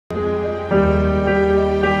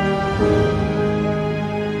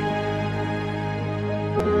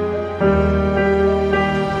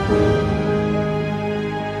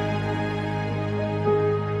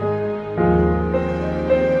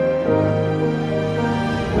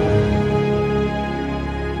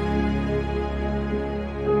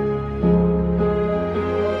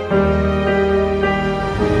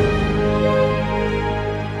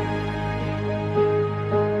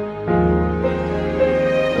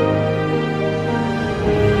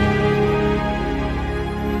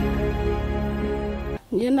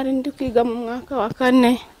njye nari ndi kwiga mu mwaka wa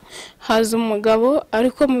 4 haza umugabo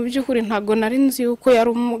ariko mu by'ukuri ntago nari nzi yuko yari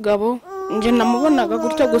umugabo nje namubonaga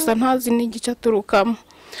gutyo gusa ntazi n'igice turukamo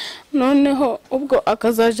noneho ubwo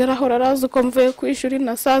akazaje arahora araza uko mvuye ku ishuri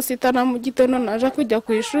na saa sita na mu gitondo naje kujya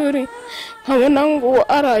ku ishuri nkabona ngo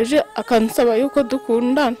araje akansaba yuko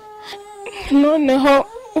dukundana noneho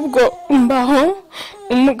ubwo mbaho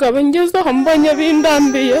umugabo ngezeho mbonye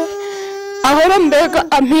bindambiye ahora mbega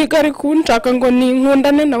ampiga ari kunshaka ngo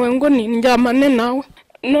ninkundane nawe ngo nindyamane nawe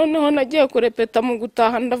noneho nagiye kurepeta mu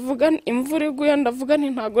gutaha ndavuga imvura iguye ndavuga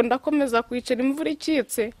ntago ndakomeza kwicara imvura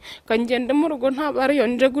ikitse kangende mu rugo ntabari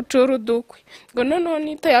yonje gucura udukwe ngo noneho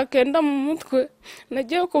nita yakenda mu mutwe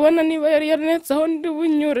nagiye kubona niba yari yanetseho ndi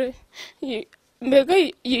bunyure mbega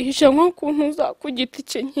yihishe nko kuntuza ku giti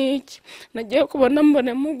cye nk'iki nagiye kubona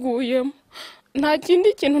mbone muguyemo nta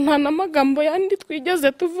kindi kintu nta namagambo yandi twigeze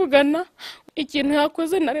tuvugana ikintu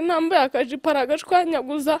yakoze nari nambaye akajipo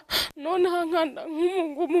aragashwanyaguza noneho nkanda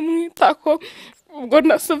nk'umugumu mwitako ubwo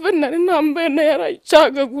na nari nambaye na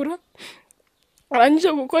yarayicagagura arangije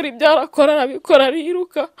gukora ibyo arakora arabikora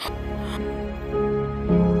ariruka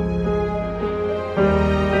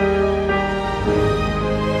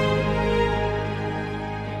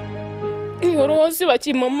Uruhozi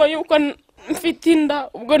bakimama yuko mfite inda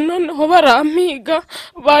ubwo noneho barampiga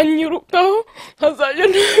banyirukaho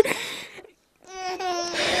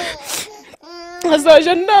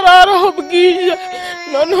hazaje ndararaho bwiye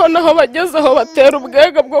noneho naho bagezeho batera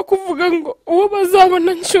ubwega bwo kuvuga ngo uwo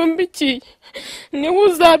bazabona ncumbikiye niwe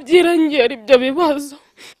uzabyirengera ibyo bibazo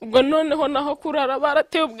ubwo noneho naho kurara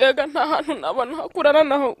barateye ubwega nta hantu nabona ho kurara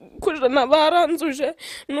naho kujana baranzuje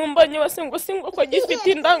numbanye basengo ko gifite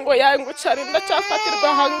indango yangu cari ndacyafatirwa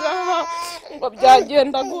hangaha ngo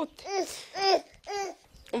byagenda gute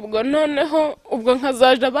ubwo noneho ubwo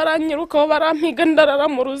nkazaje baranyirukaho barampiga ndarara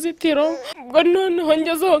mu ruzitiro ubwo noneho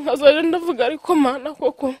ngezeho nkazaje ndavuga ariko mana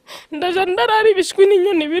koko ndaje ndarara ibishwi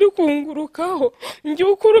n'inyoni biri kungurukaho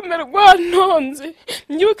ngiuko urume rwantonze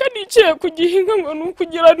ngiuka niciye ku gihinga ngo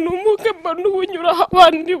nukugira numuke mba nubunyura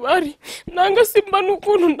abandi bari nanga simba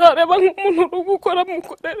nukuntu ndareba nk'umuntu uri gukora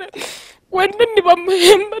mukorere wende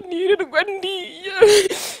nibamuhemba nirirwa ndiye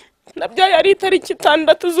nabyo yari itariki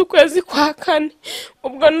 6 z'ukwezi kwa 4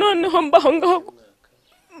 ubwo noneho mbaho ngaho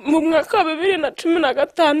mu mwaka wa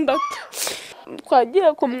 2016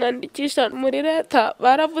 twagiye kumwandikisha muri leta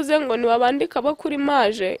baravuze ngo nibabandika bakuri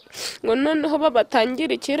maje ngo noneho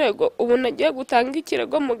babatangira ikirego ubu nagiye gutanga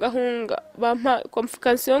ikirego mu Gahunga bampa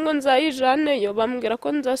convocation ngo nzayijaneyo bambwira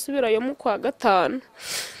ko nzasubirayo mu kwa 5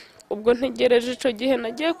 ubwo ntegereje ico gihe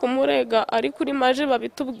nagiye kumurega ari kuri maje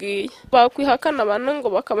babitubwiye bakwihakana abantu ngo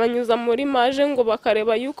bakabanyuza muri maje ngo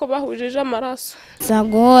bakareba yuko bahujije amaraso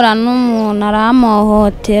zagora n'umuntu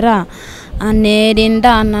aramohotera anera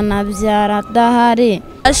indana nabyara dahari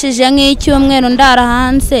ashije nk'icyumweru ndara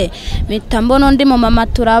hanze mitambona undi mu mama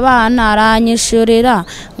turabana aranyishurira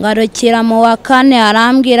ngarukira mu wa 4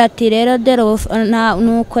 arambwira ati rero dero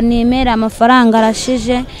nuko nimera amafaranga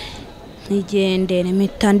arashije nigendere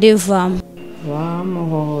mitandivamo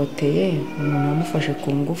bamuhohoteye umuntu amufashe ku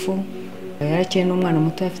ngufu yarakeye n'umwana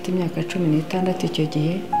muto afite imyaka 16 icyo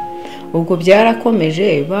gihe ubwo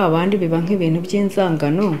byarakomeje babandi biba nk'ibintu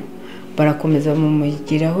by'inzangano barakomeza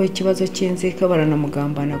mumugiraho ikibazo cy'inzika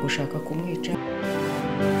baranamugambana gushaka kumwica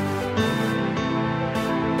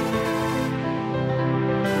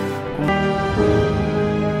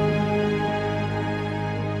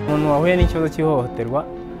umuntu wahuye n'ikibazo cy'ihohoterwa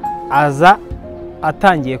aza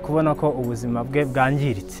atangiye kubona ko ubuzima bwe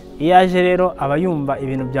bwangiritse iyo aje rero aba yumva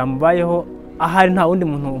ibintu byamubayeho ahari nta wundi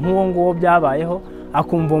muntu nk'uwo nguwo byabayeho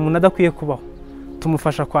akumva umuntu adakwiye kubaho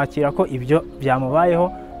tumufasha kwakira ko ibyo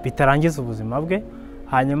byamubayeho bitarangiza ubuzima bwe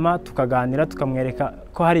hanyuma tukaganira tukamwereka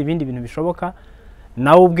ko hari ibindi bintu bishoboka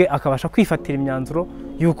nawe ubwe akabasha kwifatira imyanzuro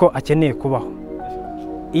yuko akeneye kubaho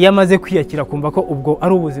iyo amaze kwiyakira kumva ko ubwo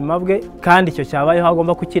ari ubuzima bwe kandi icyo cyabayeho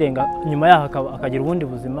agomba kukirenga nyuma yaho akagira ubundi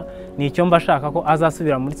buzima ni icyo mbashaka ko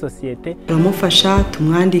azasubira muri societe turamufasha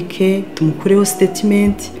tumwandike tumukureho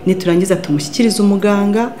statement niturangiza tumushyikirize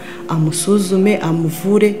umuganga amusuzume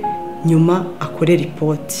amuvure nyuma akore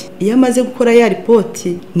report iyo amaze gukora ya report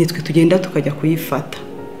nitwe tugenda tukajya kuyifata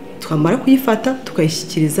twamara kuyifata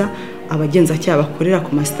tukayishyikiriza abagenzacyaha bakorera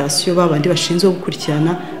ku masitasiyo babandi bashinzwe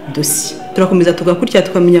gukurikirana dossier turakomeza tugakurikira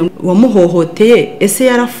tukamenya uwamuhohoteye ese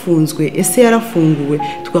yarafunzwe ese yarafunguwe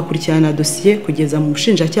tugakurikirana dossier kugeza mu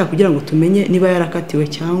bushinjacyaha kugira ngo tumenye niba yarakatiwe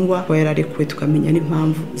cyangwa yararekuwe tukamenya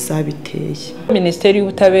n'impamvu zabiteye. Minisiteri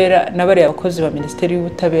y'Ubutabera n'abari abakozi ba Minisiteri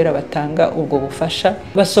y'Ubutabera batanga ubwo bufasha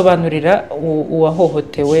basobanurira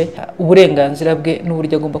uwahohotewe uburenganzira bwe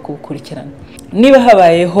n'uburyo agomba kubukurikirana. Niba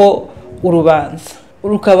habayeho urubanza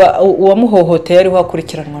rukaba uwamuhohoteye ariho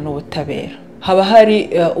akurikiranwa n'ubutabera. Haba hari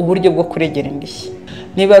uburyo bwo kuregera indishyi.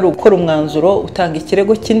 Niba ari ukora umwanzuro utanga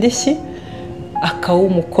ikirego cy'indishyi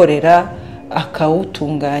akawumukorera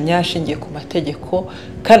akawutunganya ashingiye ku mategeko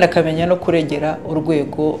kandi akamenya no kuregera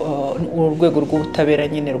urwego rw'ubutabera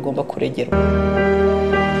nyine rugomba kuregerwa.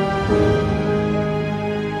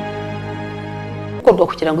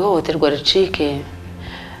 Kugira ngo ihohoterwa ricike,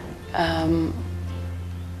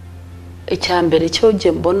 icya mbere cyo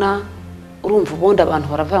nge mbona, urumva ubundi abantu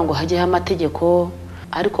baravuga ngo hajyeho amategeko,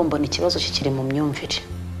 ariko mbona ikibazo kikiri mu myumvire.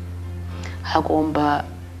 Hagomba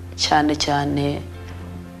cyane cyane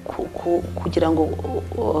kugira ngo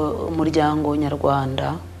umuryango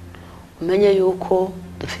nyarwanda umenye yuko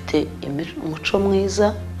dufite umuco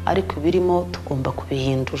mwiza, ariko ibirimo tugomba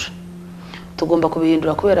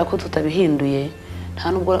kubihindura kubera ko tutabihinduye nta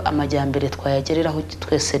nubwo amajyambere twayagereraho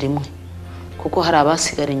twese rimwe, kuko hari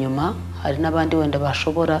abasigara inyuma, hari n'abandi wenda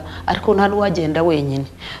bashobora, ariko nta n'uwagenda wenyine.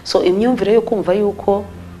 So imyumvire yo kumva yuko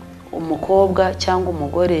umukobwa cyangwa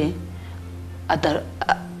umugore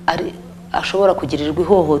ashobora kugirirwa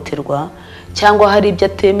ihohoterwa cyangwa hari ibyo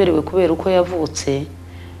atemerewe kubera uko yavutse,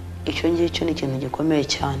 icyo ngicyo ni ikintu gikomeye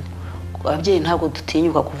cyane. Ababyeyi ntabwo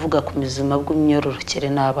dutinyuka kuvuga ku buzima bw'imyororokere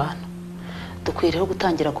n'abana. Dukwiye rero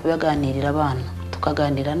gutangira kubaganirira abana,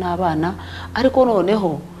 tukaganira n'abana, ariko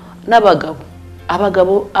noneho n'abagabo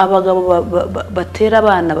batera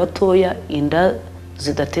abana batoya inda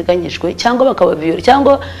zidateganyijwe cyangwa bakabaviyora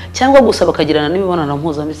cyangwa gusa bakagirana n'imibonano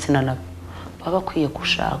mpuzabitsina nabo, baba bakwiye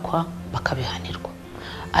gushakwa bakabihanirwa.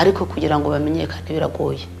 Ariko kugira ngo bamenyekane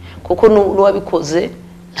biragoye, kuko n'uwabikoze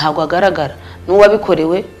ntabwo agaragara,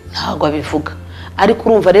 n'uwabikorewe ntabwo abivuga. Ariko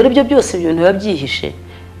urumva rero ibyo byose ibintu biba byihishe,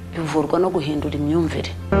 bivurwa no guhindura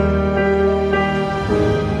imyumvire.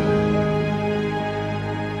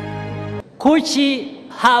 Kuki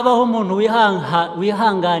habaho umuntu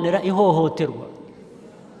wihanganira ihohoterwa?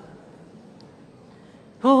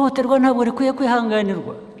 Ihohoterwa ntabwo rikwiye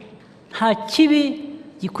kwihanganirwa. Nta kibi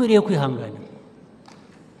gikwiriye kwihanganirwa.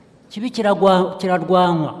 Kibi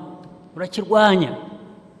kirarwanywa, urakirwanya.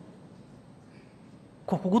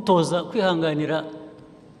 Kugutoza kwihanganira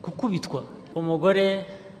kukubitwa. Umugore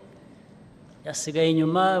yasigaye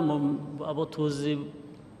inyuma, abo tuzi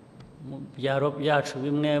mu byaro byacu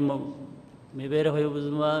bimwe mu mibereho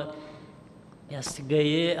y'ubuzima,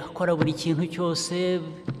 yasigaye akora buri kintu cyose,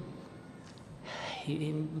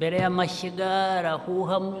 imbere y'amashyiga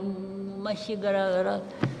arahuha mu mashyiga,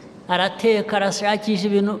 arateka, arashakisha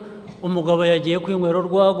ibintu. Umugabo yagiye kwinywera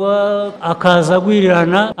urwagwa, akaza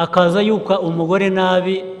agwirirana, akaza yuka umugore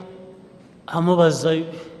nabi, amubaza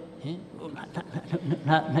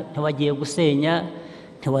ntiwagiye gusenya,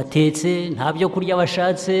 ntiwatetse, nta byo kurya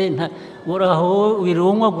washatse, uraho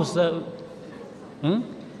wirunywa gusa,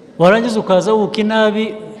 warangiza ukaza wuka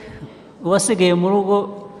inabi, uwasigaye mu rugo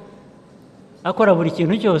akora buri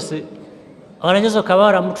kintu cyose, warangiza ukaba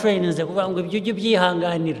waramutrayininze kuvuga ngo ibyo ujye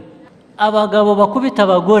ubyihanganira. Abagabo bakubita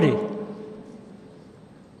abagore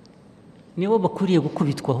nibo bakwiriye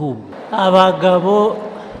gukubitwa. Ahubwo abagabo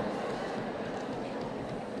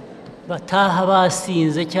bataha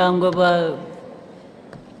basinze cyangwa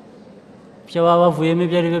byo baba bavuyemo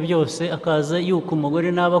ibyo ari byo byose, akaza yuko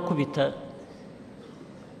umugore n'abakubita,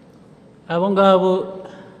 abo ngabo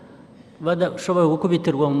badashoboye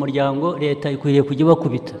gukubitirwa mu muryango, leta ikwiriye kujya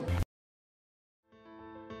bakubita.